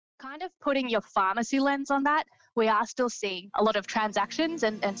Kind of putting your pharmacy lens on that, we are still seeing a lot of transactions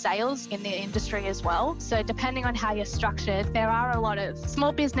and sales in the industry as well. So depending on how you're structured, there are a lot of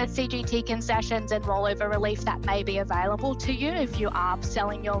small business CGT concessions and rollover relief that may be available to you if you are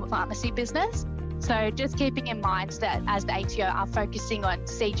selling your pharmacy business. So just keeping in mind that as the ATO are focusing on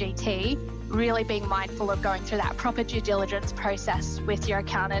CGT, really being mindful of going through that proper due diligence process with your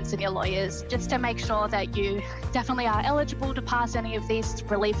accountants and your lawyers, just to make sure that you definitely are eligible to pass any of these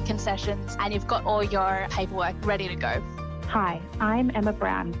relief concessions and you've got all your paperwork ready to go. Hi, I'm Emma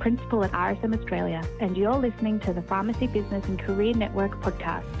Brown, Principal at RSM Australia, and you're listening to the Pharmacy Business and Career Network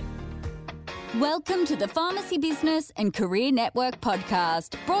podcast. Welcome to the Pharmacy Business and Career Network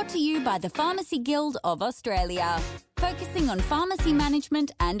podcast, brought to you by the Pharmacy Guild of Australia. Focusing on pharmacy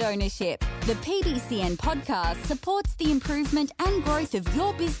management and ownership, the PBCN podcast supports the improvement and growth of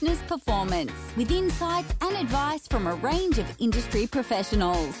your business performance with insights and advice from a range of industry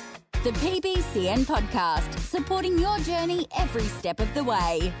professionals. The PBCN podcast, supporting your journey every step of the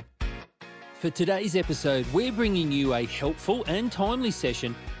way. For today's episode, we're bringing you a helpful and timely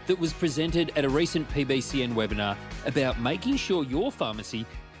session that was presented at a recent PBCN webinar about making sure your pharmacy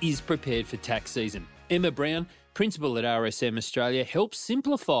is prepared for tax season. Emma Brown, Principal at RSM Australia, helps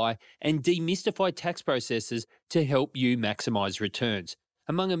simplify and demystify tax processes to help you maximise returns.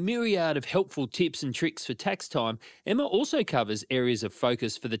 Among a myriad of helpful tips and tricks for tax time, Emma also covers areas of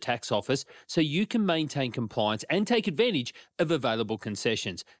focus for the tax office so you can maintain compliance and take advantage of available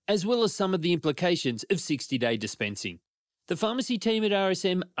concessions, as well as some of the implications of 60-day dispensing. The pharmacy team at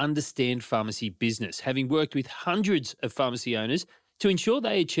RSM understand pharmacy business, having worked with hundreds of pharmacy owners to ensure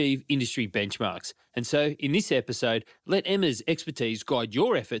they achieve industry benchmarks. And so, in this episode, let Emma's expertise guide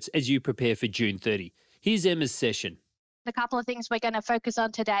your efforts as you prepare for June 30. Here's Emma's session. A couple of things we're going to focus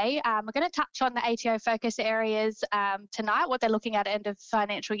on today. We're going to touch on the ATO focus areas tonight, what they're looking at end of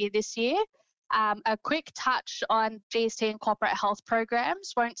financial year this year. A quick touch on GST and corporate health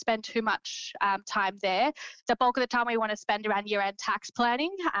programs. Won't spend too much time there. The bulk of the time we want to spend around year-end tax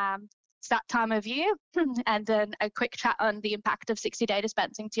planning. It's that time of year. And then a quick chat on the impact of 60-day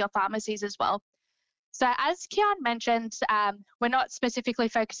dispensing to your pharmacies as well. So as Kian mentioned, we're not specifically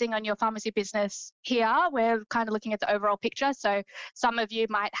focusing on your pharmacy business here. We're kind of looking at the overall picture. So some of you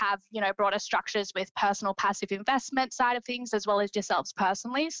might have, broader structures with personal passive investment side of things, as well as yourselves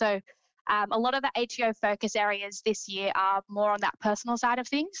personally. So a lot of the ATO focus areas this year are more on that personal side of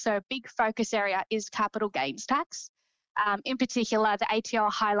things. So a big focus area is capital gains tax. In particular, the ATO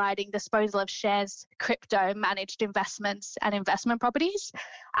are highlighting disposal of shares, crypto, managed investments and investment properties.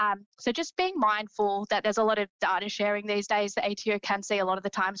 So just being mindful that there's a lot of data sharing these days. The ATO can see a lot of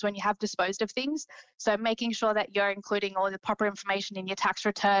the times when you have disposed of things. So making sure that you're including all the proper information in your tax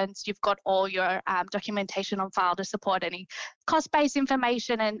returns, you've got all your documentation on file to support any cost-based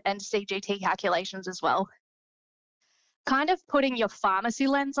information and CGT calculations as well. Kind of putting your pharmacy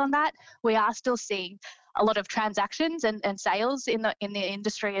lens on that, we are still seeing a lot of transactions and sales in the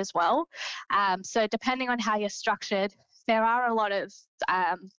industry as well. So depending on how you're structured, there are a lot of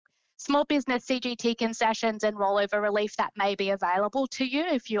small business CGT concessions and rollover relief that may be available to you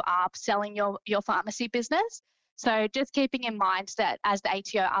if you are selling your pharmacy business. So just keeping in mind that as the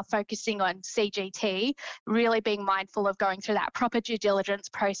ATO are focusing on CGT, really being mindful of going through that proper due diligence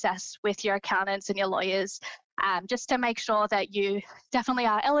process with your accountants and your lawyers, just to make sure that you definitely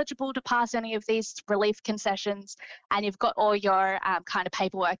are eligible to pass any of these relief concessions and you've got all your kind of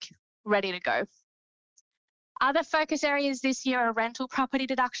paperwork ready to go. Other focus areas this year are rental property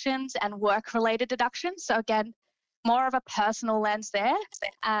deductions and work-related deductions. So again, more of a personal lens there.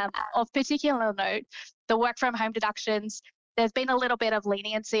 Of particular note, the work from home deductions, there's been a little bit of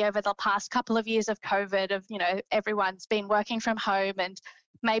leniency over the past couple of years of COVID of, everyone's been working from home and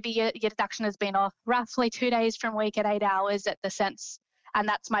maybe your deduction has been off roughly 2 days from week at 8 hours at the cents. And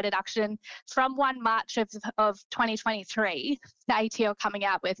that's my deduction. From 1 March of 2023, the ATO coming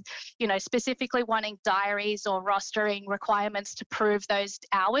out with, specifically wanting diaries or rostering requirements to prove those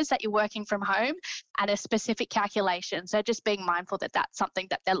hours that you're working from home and a specific calculation. So just being mindful that that's something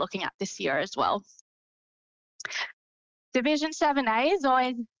that they're looking at this year as well. Division 7A is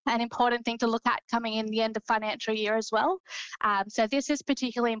always an important thing to look at coming in the end of financial year as well. So this is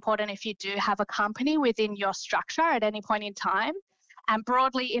particularly important if you do have a company within your structure at any point in time. And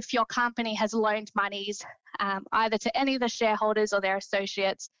broadly, if your company has loaned monies either to any of the shareholders or their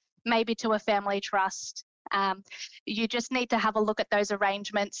associates, maybe to a family trust, You just need to have a look at those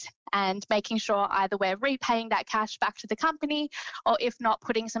arrangements and making sure either we're repaying that cash back to the company, or if not,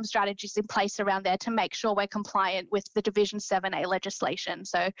 putting some strategies in place around there to make sure we're compliant with the Division 7A legislation.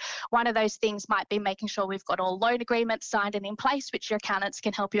 So one of those things might be making sure we've got all loan agreements signed and in place, which your accountants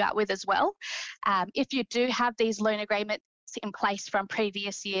can help you out with as well. If you do have these loan agreements in place from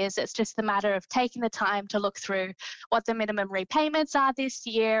previous years, it's just a matter of taking the time to look through what the minimum repayments are this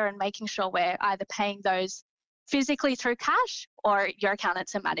year and making sure we're either paying those physically through cash, or your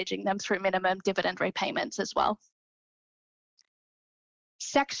accountants are managing them through minimum dividend repayments as well.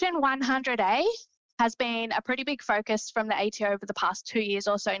 Section 100A has been a pretty big focus from the ATO over the past 2 years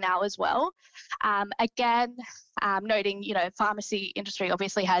or so now as well. Noting, pharmacy industry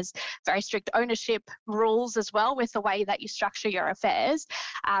obviously has very strict ownership rules as well with the way that you structure your affairs.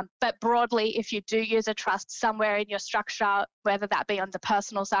 But broadly, if you do use a trust somewhere in your structure, whether that be on the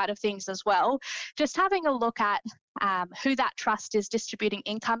personal side of things as well, just having a look at who that trust is distributing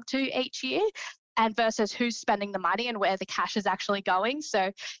income to each year, and versus who's spending the money and where the cash is actually going. So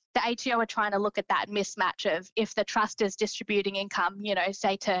the ATO are trying to look at that mismatch of, if the trust is distributing income,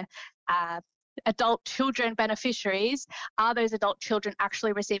 say to adult children beneficiaries, are those adult children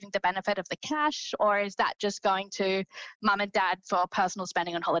actually receiving the benefit of the cash, or is that just going to mum and dad for personal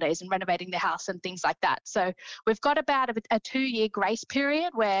spending on holidays and renovating their house and things like that? So we've got about a 2-year grace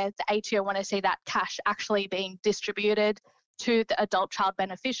period where the ATO want to see that cash actually being distributed to the adult child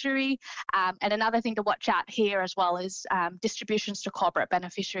beneficiary. And another thing to watch out here as well is distributions to corporate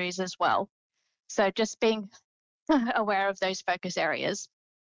beneficiaries as well. So just being aware of those focus areas.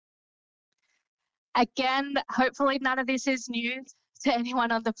 Again, hopefully none of this is new to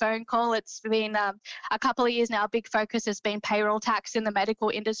anyone on the phone call. It's been a couple of years now. A big focus has been payroll tax in the medical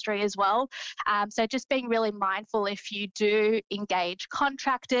industry as well. So just being really mindful if you do engage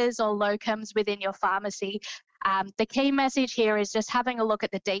contractors or locums within your pharmacy. The key message here is just having a look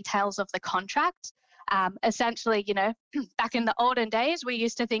at the details of the contract. Essentially, back in the olden days, we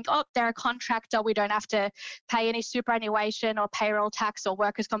used to think, oh, they're a contractor, we don't have to pay any superannuation or payroll tax or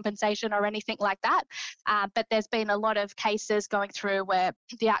workers' compensation or anything like that. But there's been a lot of cases going through where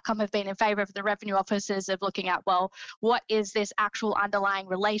the outcome have been in favour of the revenue officers of looking at, well, what is this actual underlying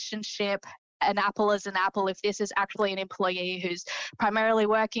relationship? An apple is an apple if this is actually an employee who's primarily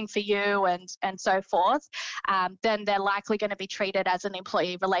working for you and so forth, then they're likely going to be treated as an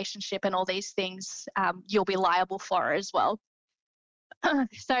employee relationship, and all these things you'll be liable for as well.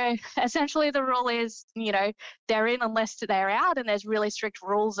 So essentially the rule is, they're in unless they're out, and there's really strict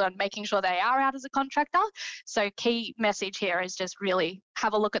rules on making sure they are out as a contractor. So key message here is just really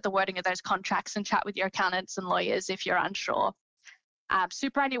have a look at the wording of those contracts and chat with your accountants and lawyers if you're unsure.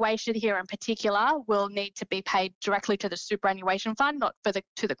 Superannuation here in particular will need to be paid directly to the superannuation fund, not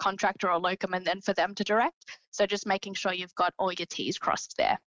to the contractor or locum and then for them to direct. So just making sure you've got all your T's crossed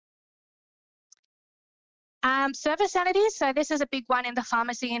there. Service entities. So this is a big one in the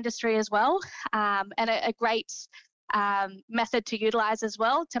pharmacy industry as well, and a great method to utilize as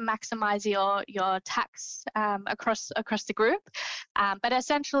well to maximize your tax across the group. But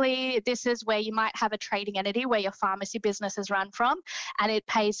essentially this is where you might have a trading entity where your pharmacy business is run from, and it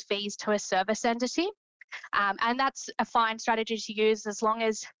pays fees to a service entity. And that's a fine strategy to use as long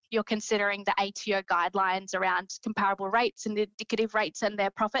as you're considering the ATO guidelines around comparable rates and the indicative rates and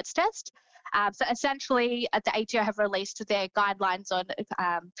their profits test. So essentially, the ATO have released their guidelines on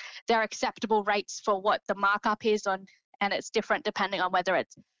their acceptable rates for what the markup is on, and it's different depending on whether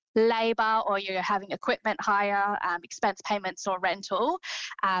it's labour or you're having equipment hire, expense payments or rental,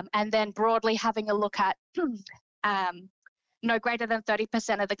 and then broadly having a look at no greater than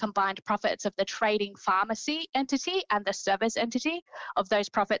 30% of the combined profits of the trading pharmacy entity and the service entity, of those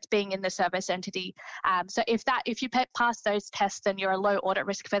profits being in the service entity. So if you pass those tests, then you're a low audit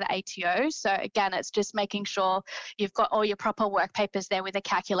risk for the ATO. So again, it's just making sure you've got all your proper work papers there with the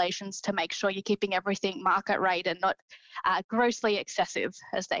calculations to make sure you're keeping everything market rate and not grossly excessive,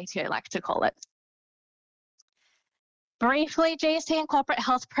 as the ATO like to call it. Briefly, GST and corporate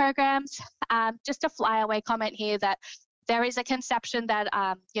health programs. Just a flyaway comment here that there is a conception that,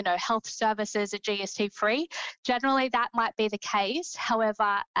 health services are GST free. Generally, that might be the case.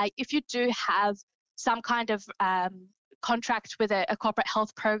 However, if you do have some kind of contract with a corporate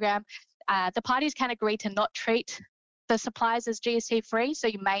health program, the parties can agree to not treat the supplies as GST free. So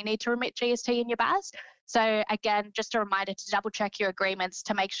you may need to remit GST in your BAS. So again, just a reminder to double check your agreements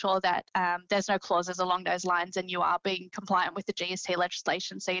to make sure that there's no clauses along those lines and you are being compliant with the GST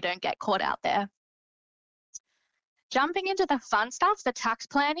legislation so you don't get caught out there. Jumping into the fun stuff, the tax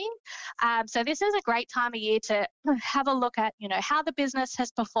planning. So this is a great time of year to have a look at, how the business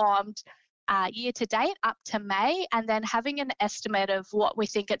has performed, year to date up to May, and then having an estimate of what we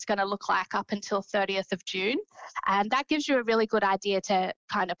think it's going to look like up until 30th of June. And that gives you a really good idea to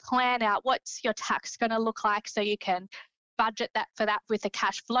kind of plan out what's your tax going to look like, so you can budget that for that with the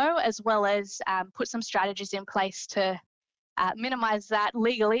cash flow, as well as put some strategies in place to minimize that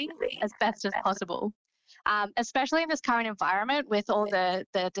legally as best as possible. Especially in this current environment with all the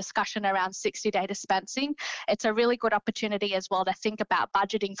discussion around 60-day dispensing, it's a really good opportunity as well to think about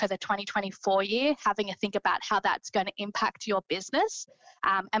budgeting for the 2024 year, having a think about how that's going to impact your business,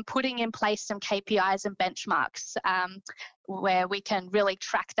 and putting in place some KPIs and benchmarks where we can really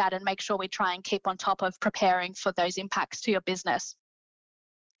track that and make sure we try and keep on top of preparing for those impacts to your business.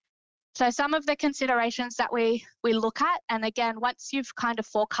 So some of the considerations that we look at, and again, once you've kind of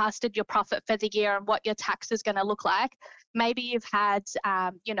forecasted your profit for the year and what your tax is going to look like, maybe you've had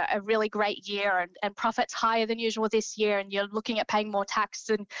a really great year and profits higher than usual this year, and you're looking at paying more tax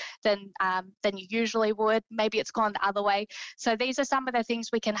than you usually would. Maybe it's gone the other way. So these are some of the things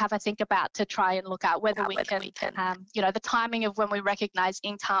we can have a think about to try and look at whether we can the timing of when we recognise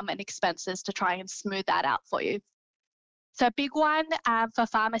income and expenses to try and smooth that out for you. So a big one for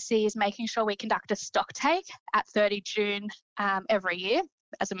pharmacy is making sure we conduct a stock take at 30 June every year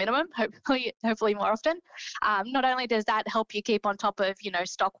as a minimum, hopefully more often. Not only does that help you keep on top of,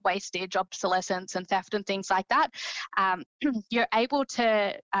 stock wastage, obsolescence and theft and things like that, you're able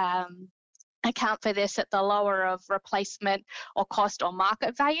to account for this at the lower of replacement or cost or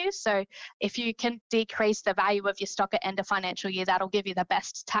market value. So if you can decrease the value of your stock at end of financial year, that'll give you the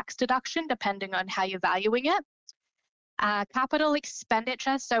best tax deduction depending on how you're valuing it. Capital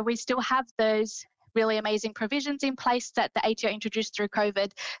expenditure, so we still have those really amazing provisions in place that the ATO introduced through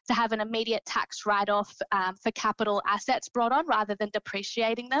COVID to have an immediate tax write-off for capital assets brought on rather than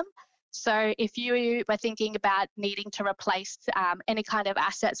depreciating them. So if you were thinking about needing to replace any kind of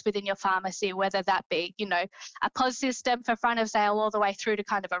assets within your pharmacy, whether that be, a POS system for front of sale all the way through to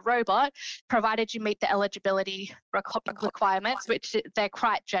kind of a robot, provided you meet the eligibility requirements, which they're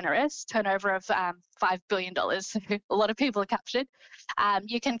quite generous, turnover of $5 billion, a lot of people are captured,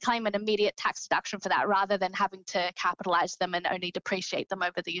 you can claim an immediate tax deduction for that rather than having to capitalize them and only depreciate them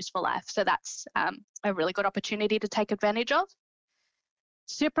over the useful life. So that's a really good opportunity to take advantage of.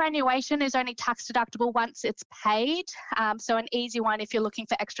 Superannuation is only tax deductible once it's paid. So an easy one, if you're looking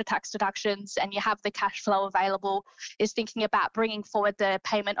for extra tax deductions and you have the cash flow available, is thinking about bringing forward the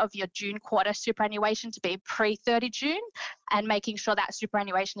payment of your June quarter superannuation to be pre-30 June and making sure that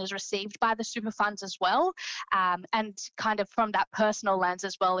superannuation is received by the super funds as well. And kind of from that personal lens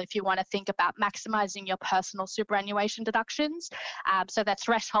as well, if you want to think about maximising your personal superannuation deductions. So the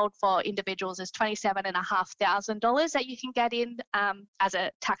threshold for individuals is $27,500 that you can get in as a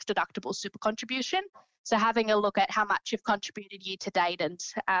tax deductible super contribution. So having a look at how much you've contributed year to date and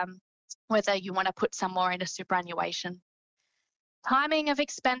whether you want to put some more into superannuation. Timing of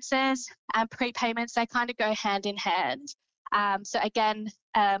expenses and prepayments, they kind of go hand in hand. So again,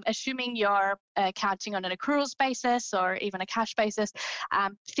 assuming you're counting on an accruals basis or even a cash basis,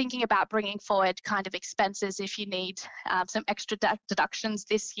 thinking about bringing forward kind of expenses if you need some extra deductions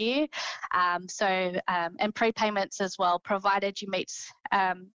this year. And prepayments as well, provided you meet,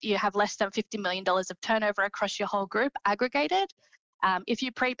 you have less than $50 million of turnover across your whole group aggregated. If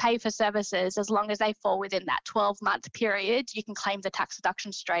you prepay for services, as long as they fall within that 12-month period, you can claim the tax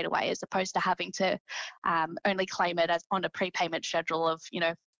deduction straight away, as opposed to having to only claim it on a prepayment schedule of,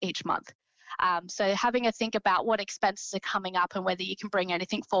 each month. So having a think about what expenses are coming up and whether you can bring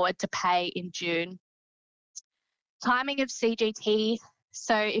anything forward to pay in June. Timing of CGT.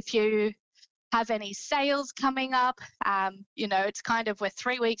 So if you have any sales coming up, it's kind of, we're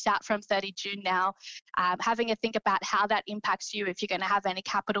 3 weeks out from 30 June now, having a think about how that impacts you, if you're going to have any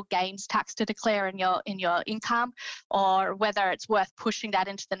capital gains tax to declare in your income, or whether it's worth pushing that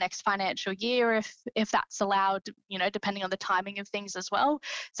into the next financial year if that's allowed, depending on the timing of things as well.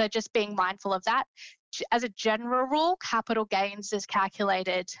 So just being mindful of that. As a general rule, capital gains is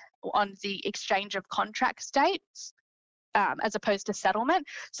calculated on the exchange of contract dates, as opposed to settlement.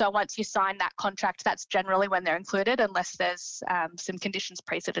 So once you sign that contract, that's generally when they're included, unless there's some conditions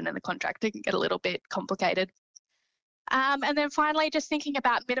precedent in the contract. It can get a little bit complicated. And then finally, just thinking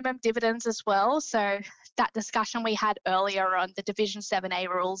about minimum dividends as well. So that discussion we had earlier on the Division 7A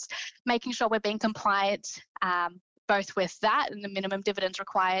rules, making sure we're being compliant both with that and the minimum dividends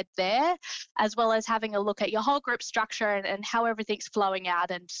required there, as well as having a look at your whole group structure and how everything's flowing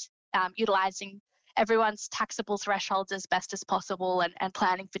out, and utilising everyone's taxable thresholds as best as possible, and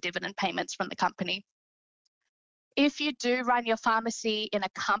planning for dividend payments from the company. If you do run your pharmacy in a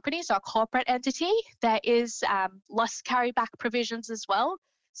company, so a corporate entity, there is loss carryback provisions as well.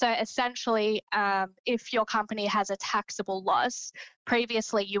 So essentially, if your company has a taxable loss,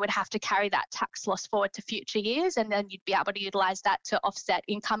 previously you would have to carry that tax loss forward to future years, and then you'd be able to utilise that to offset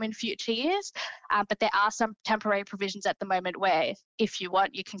income in future years. But there are some temporary provisions at the moment where, if you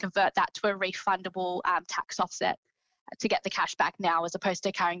want, you can convert that to a refundable tax offset to get the cash back now, as opposed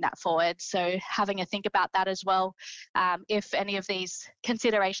to carrying that forward. So having a think about that as well. If any of these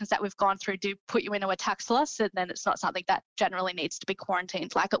considerations that we've gone through do put you into a tax loss, then it's not something that generally needs to be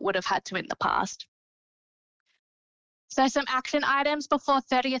quarantined like it would have had to in the past. So some action items before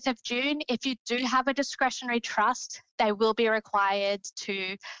 30th of June. If you do have a discretionary trust, they will be required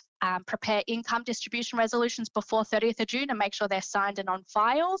to prepare income distribution resolutions before 30th of June and make sure they're signed and on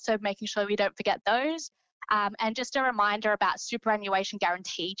file. So making sure we don't forget those. And just a reminder about superannuation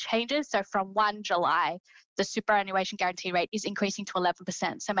guarantee changes. So from 1 July, the superannuation guarantee rate is increasing to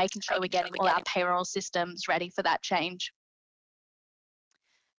 11%. So making sure we're getting all our payroll systems ready for that change.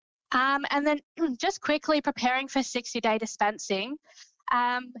 And then just quickly preparing for 60-day dispensing.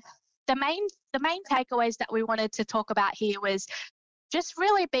 The main takeaways that we wanted to talk about here was just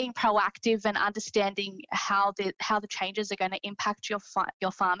really being proactive and understanding how the changes are going to impact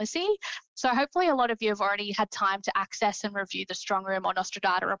your pharmacy. So hopefully a lot of you have already had time to access and review the Strong Room or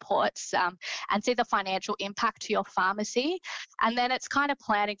Nostradata reports and see the financial impact to your pharmacy. And then it's kind of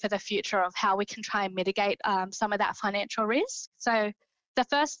planning for the future of how we can try and mitigate some of that financial risk. So the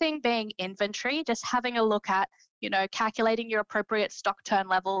first thing being inventory, just having a look at, calculating your appropriate stock turn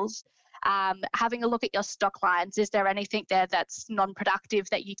levels, having a look at your stock lines. Is there anything there that's non-productive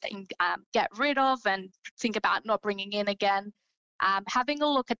that you can get rid of and think about not bringing in again? Having a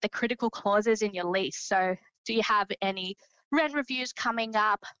look at the critical clauses in your lease. So do you have any rent reviews coming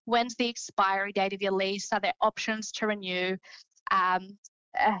up? When's the expiry date of your lease? Are there options to renew?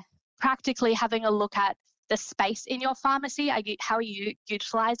 Practically having a look at the space in your pharmacy. How are you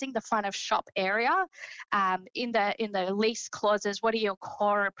utilising the front of shop area? In the lease clauses, what are your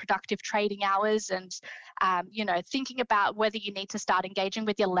core productive trading hours? And thinking about whether you need to start engaging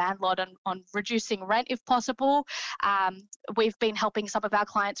with your landlord on reducing rent if possible. We've been helping some of our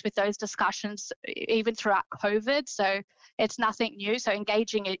clients with those discussions even throughout COVID, so it's nothing new. So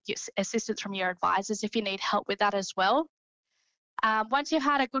engaging assistance from your advisors if you need help with that as well. Once you've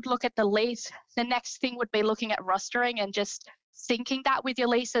had a good look at the lease, the next thing would be looking at rostering and just syncing that with your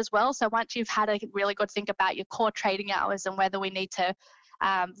lease as well. So once you've had a really good think about your core trading hours and whether we need to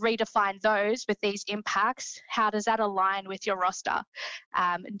redefine those with these impacts, how does that align with your roster?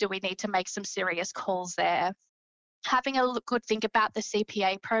 Do we need to make some serious calls there? Having a good think about the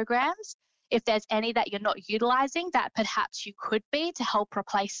CPA programs. If there's any that you're not utilising, that perhaps you could be to help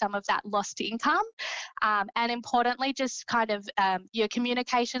replace some of that lost income. And importantly, just kind of your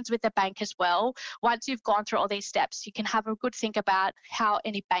communications with the bank as well. Once you've gone through all these steps, you can have a good think about how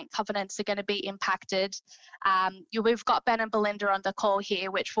any bank covenants are going to be impacted. We've got Ben and Belinda on the call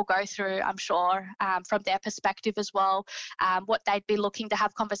here, which we'll go through, I'm sure, from their perspective as well, what they'd be looking to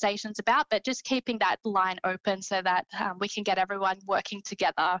have conversations about, but just keeping that line open so that we can get everyone working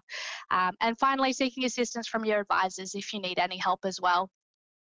together. And finally, seeking assistance from your advisors if you need any help as well.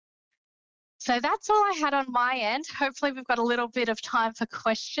 So that's all I had on my end. Hopefully we've got a little bit of time for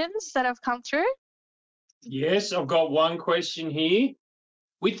questions that have come through. Yes, I've got one question here.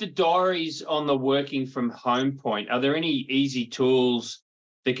 With the diaries on the working from home point, are there any easy tools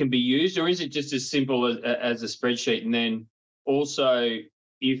that can be used, or is it just as simple as a spreadsheet? And then also,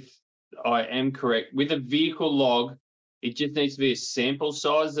 if I am correct, with a vehicle log, it just needs to be a sample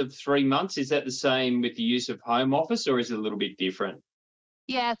size of 3 months. Is that the same with the use of home office, or is it a little bit different?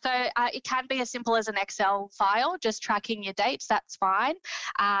 Yeah, so it can be as simple as an Excel file, just tracking your dates, that's fine.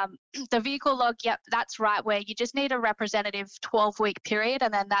 The vehicle log, yep, that's right, where you just need a representative 12-week period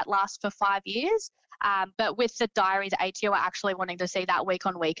and then that lasts for 5 years. But with the diary, the ATO are actually wanting to see that week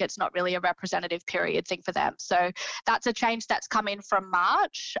on week. It's not really a representative period thing for them. So that's a change that's come in from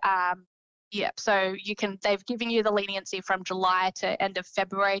March. Yep, so they've given you the leniency from July to end of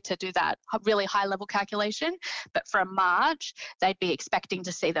February to do that really high level calculation, but from March, they'd be expecting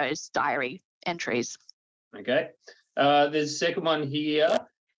to see those diary entries. Okay, there's a second one here.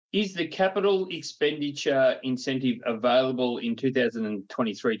 Is the capital expenditure incentive available in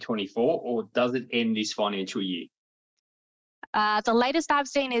 2023-24, or does it end this financial year? The latest I've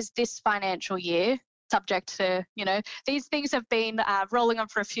seen is this financial year. Subject to, these things have been rolling on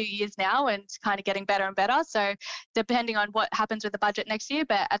for a few years now and kind of getting better and better. So depending on what happens with the budget next year,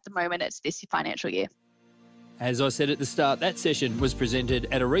 but at the moment it's this financial year. As I said at the start, that session was presented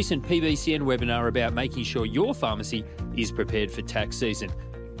at a recent PBCN webinar about making sure your pharmacy is prepared for tax season.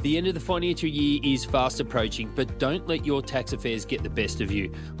 The end of the financial year is fast approaching, but don't let your tax affairs get the best of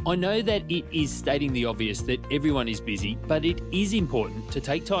you. I know that it is stating the obvious that everyone is busy, but it is important to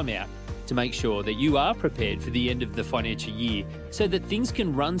take time out to make sure that you are prepared for the end of the financial year so that things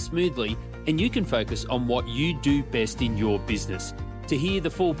can run smoothly and you can focus on what you do best in your business. To hear the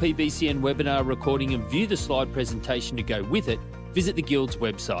full PBCN webinar recording and view the slide presentation to go with it, visit the Guild's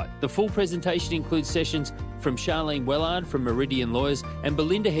website. The full presentation includes sessions from Charlene Wellard from Meridian Lawyers and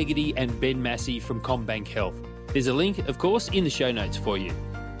Belinda Hegarty and Ben Massey from CommBank Health. There's a link, of course, in the show notes for you.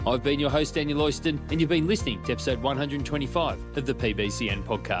 I've been your host, Daniel Oyston, and you've been listening to episode 125 of the PBCN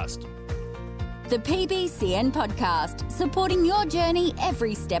podcast. The PBCN podcast, supporting your journey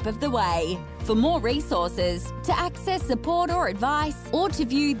every step of the way. For more resources, to access support or advice, or to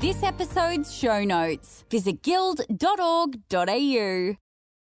view this episode's show notes, visit guild.org.au.